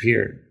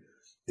disappeared.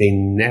 They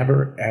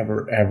never,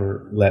 ever,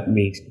 ever let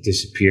me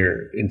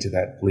disappear into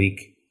that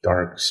bleak,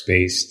 dark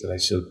space that I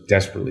so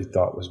desperately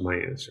thought was my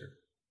answer.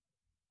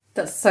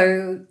 That's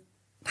so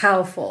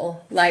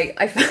powerful. Like,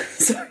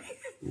 sorry.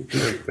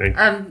 Thank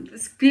you.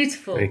 It's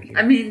beautiful. Thank you.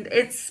 I mean,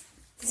 this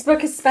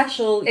book is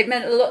special. It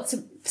meant a lot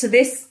to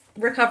this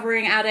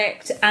recovering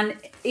addict. And,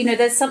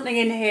 there's something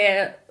in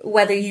here,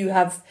 whether you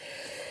have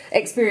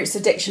experienced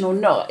addiction or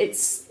not,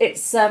 it's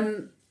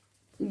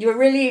you're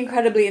really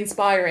incredibly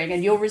inspiring,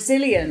 and your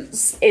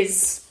resilience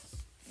is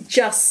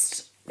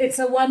just, it's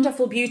a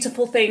wonderful,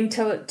 beautiful thing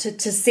to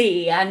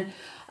see. And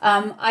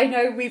I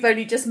know we've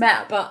only just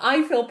met, but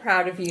I feel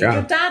proud of you. Yeah.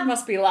 Your dad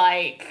must be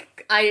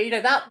like,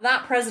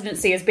 that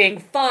presidency is being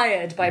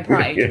fired by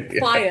pride,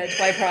 fired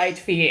by pride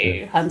for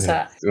you,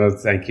 Hunter. Yeah. Well,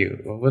 thank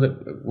you. Well,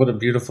 what a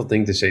beautiful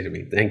thing to say to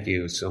me. Thank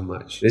you so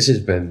much. This has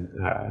been,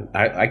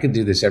 I could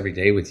do this every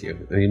day with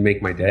you. You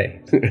make my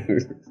day.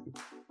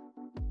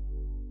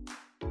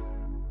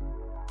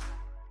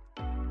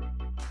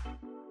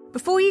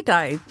 Before you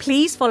go,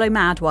 please follow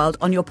Mad World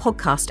on your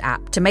podcast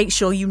app to make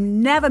sure you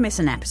never miss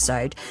an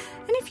episode.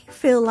 And if you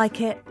feel like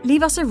it,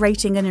 leave us a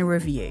rating and a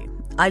review.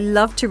 I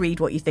love to read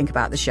what you think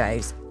about the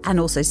shows and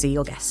also see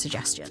your guest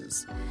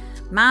suggestions.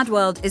 Mad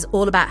World is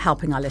all about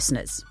helping our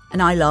listeners,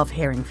 and I love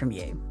hearing from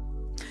you.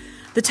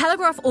 The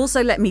Telegraph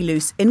also let me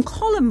loose in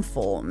column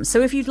form,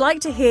 so if you'd like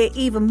to hear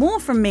even more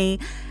from me,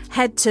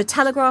 head to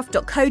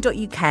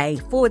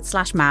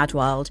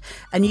telegraph.co.uk/madworld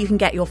and you can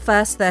get your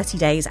first 30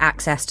 days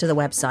access to the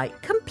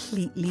website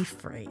completely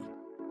free.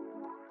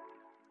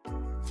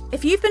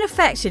 If you've been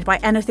affected by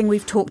anything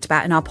we've talked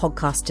about in our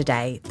podcast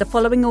today, the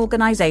following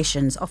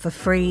organisations offer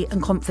free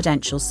and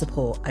confidential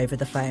support over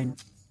the phone.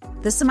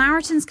 The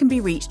Samaritans can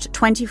be reached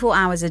 24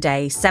 hours a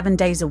day, 7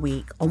 days a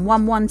week on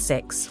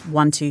 116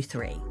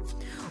 123.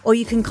 Or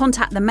you can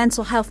contact the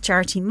mental health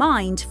charity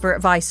Mind for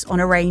advice on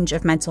a range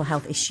of mental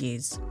health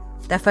issues.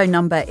 Their phone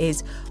number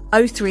is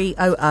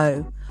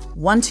 0300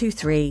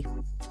 123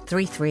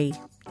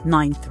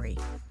 3393.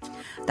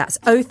 That's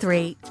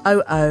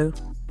 0300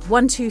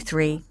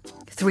 123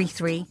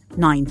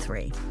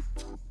 3393.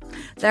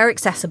 They're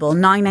accessible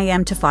 9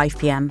 a.m. to 5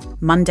 p.m,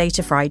 Monday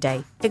to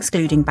Friday,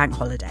 excluding bank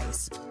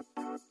holidays.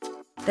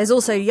 There's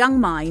also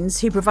Young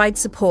Minds, who provide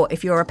support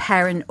if you're a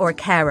parent or a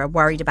carer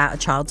worried about a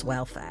child's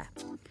welfare.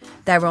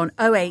 They're on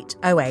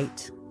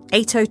 0808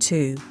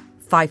 802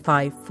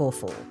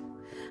 5544.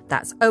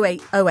 That's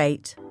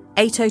 0808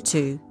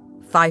 802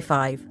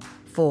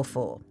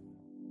 5544.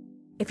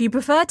 If you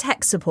prefer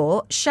tech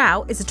support,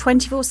 Shout is a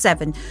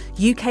 24/7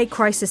 UK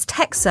crisis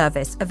tech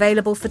service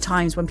available for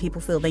times when people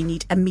feel they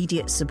need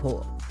immediate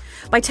support.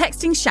 By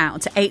texting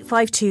Shout to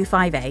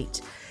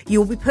 85258, you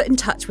will be put in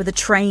touch with a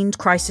trained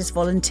crisis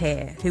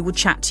volunteer who will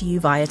chat to you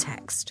via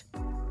text.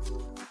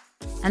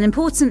 And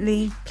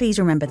importantly, please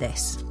remember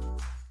this: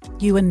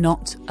 you are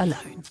not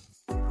alone.